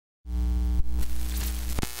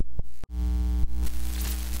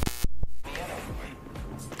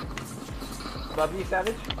above you,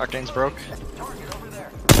 Savage. Arcane's broke.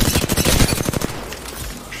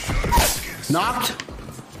 Knocked.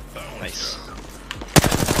 Nice.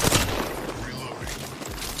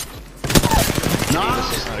 Knocked.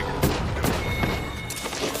 This is not a good.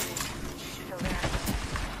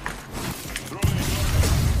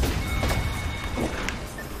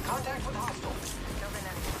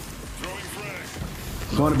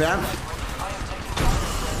 Going to bed.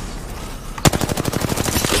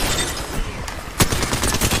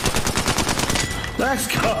 Let's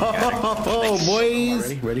go,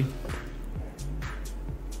 boys. Ready?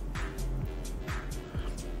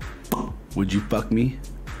 Would you fuck me?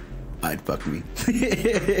 I'd fuck me.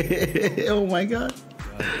 Oh my god.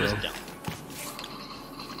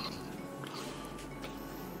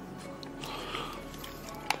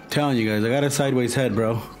 Telling you guys, I got a sideways head,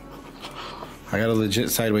 bro. I got a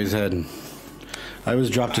legit sideways head. I was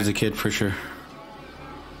dropped as a kid for sure.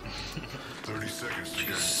 30 seconds to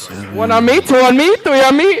go. 1 on me, 2 on me, 3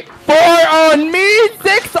 on me, 4 on me,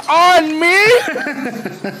 6 on me.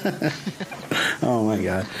 Oh my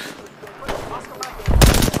god.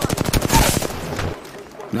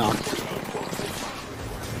 Knocked.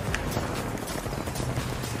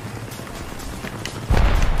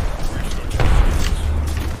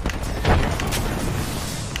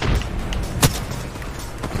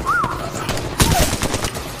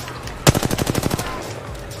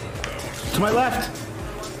 To my left.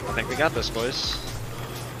 I think we got this, boys.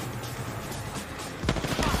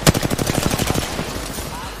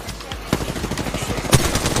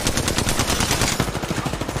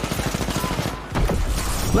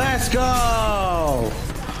 Let's go!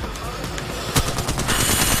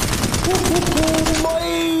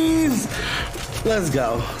 Boys! Let's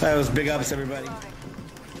go. That was big ups, everybody.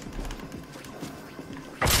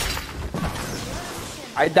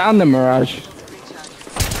 I downed the Mirage.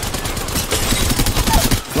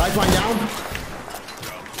 Lifeline down.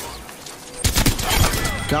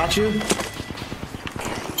 Got you.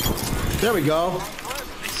 There we go.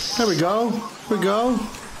 There we go. Here we go.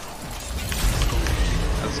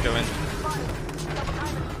 Let's go in.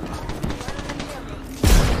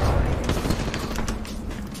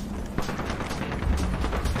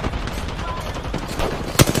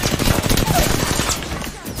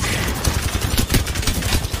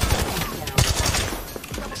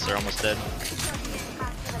 They're almost dead.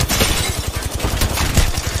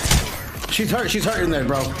 She's hurt. She's hurt in there,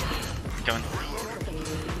 bro. Coming.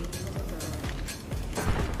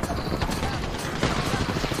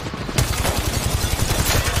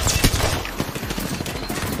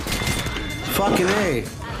 Fucking A.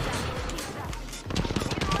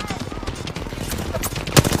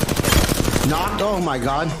 Knocked. Oh my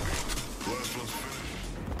god.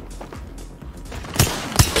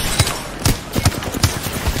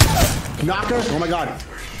 Knocker. Oh my god.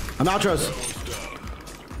 I'm outros.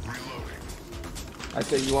 I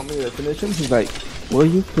said, you want me to finish him? He's like, will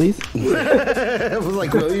you please? I was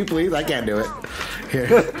like, will you please? I can't do it. Here.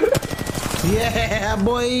 Yeah,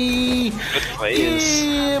 boy. Good plays.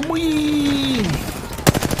 Yeah, boy.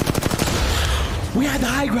 We had the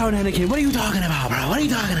high ground, Anakin. What are you talking about, bro? What are you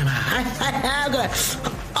talking about?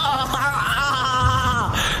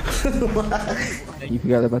 You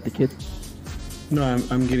forgot about the kid? No,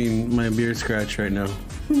 I'm getting my beard scratched right now.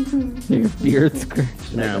 Your beard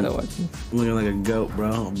scratched. Yeah. I gotta watch this. I'm looking like a goat,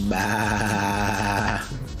 bro. Bah.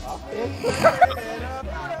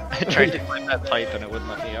 I tried to climb that pipe and it wouldn't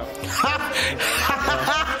let me out.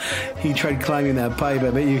 He tried climbing that pipe. I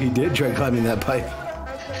bet you he did try climbing that pipe.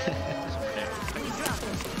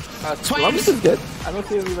 Swamps is good. I don't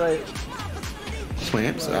see anybody.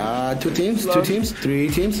 Swamps. 2 teams, 2 teams, 3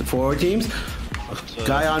 teams, 4 teams.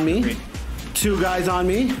 Guy on me. 2 guys on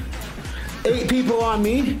me. 8 people on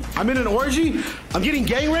me. I'm in an orgy. I'm getting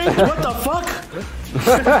gang raped. What the fuck?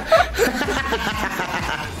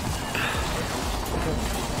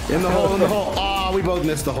 In the hole, in the hole. Oh, we both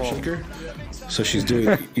missed the hole. So she's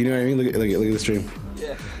doing, you know what I mean? Look at the stream.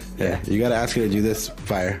 Yeah, you gotta ask her to do this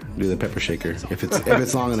fire. Do the pepper shaker. If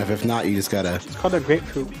it's long enough. If not, you just gotta. It's called a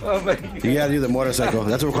grapefruit. Oh my God. You gotta do the motorcycle.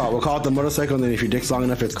 That's what we'll call it. We'll call it the motorcycle, and then if your dick's long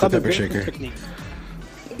enough, it's the pepper shaker. Technique.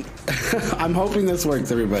 I'm hoping this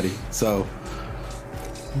works, everybody. So.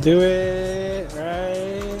 Do it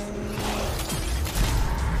right.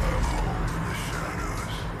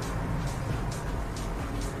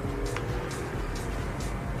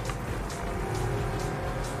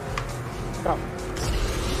 Stop.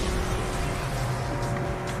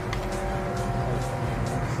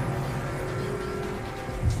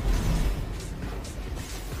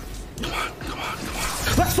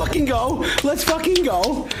 Let's Let's fucking go. Let's fucking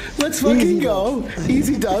go. Let's fucking go.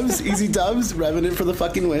 Easy dubs. Easy dubs. Revenant for the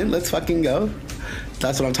fucking win. Let's fucking go.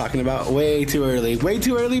 That's what I'm talking about. Way too early. Way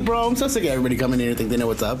too early, bro. I'm so sick of everybody coming in here and think they know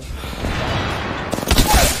what's up.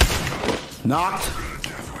 Knocked.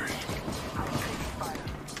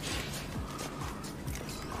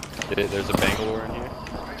 There's a Bangalore in here.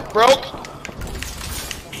 Broke.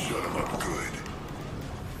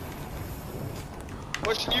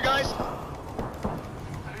 Pushing you guys.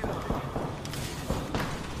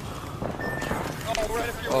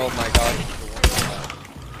 Oh my god.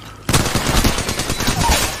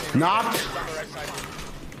 Knocked.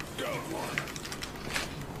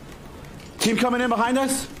 Team coming in behind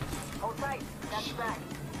us.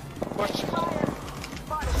 Push.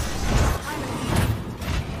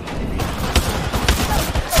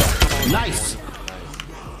 Nice.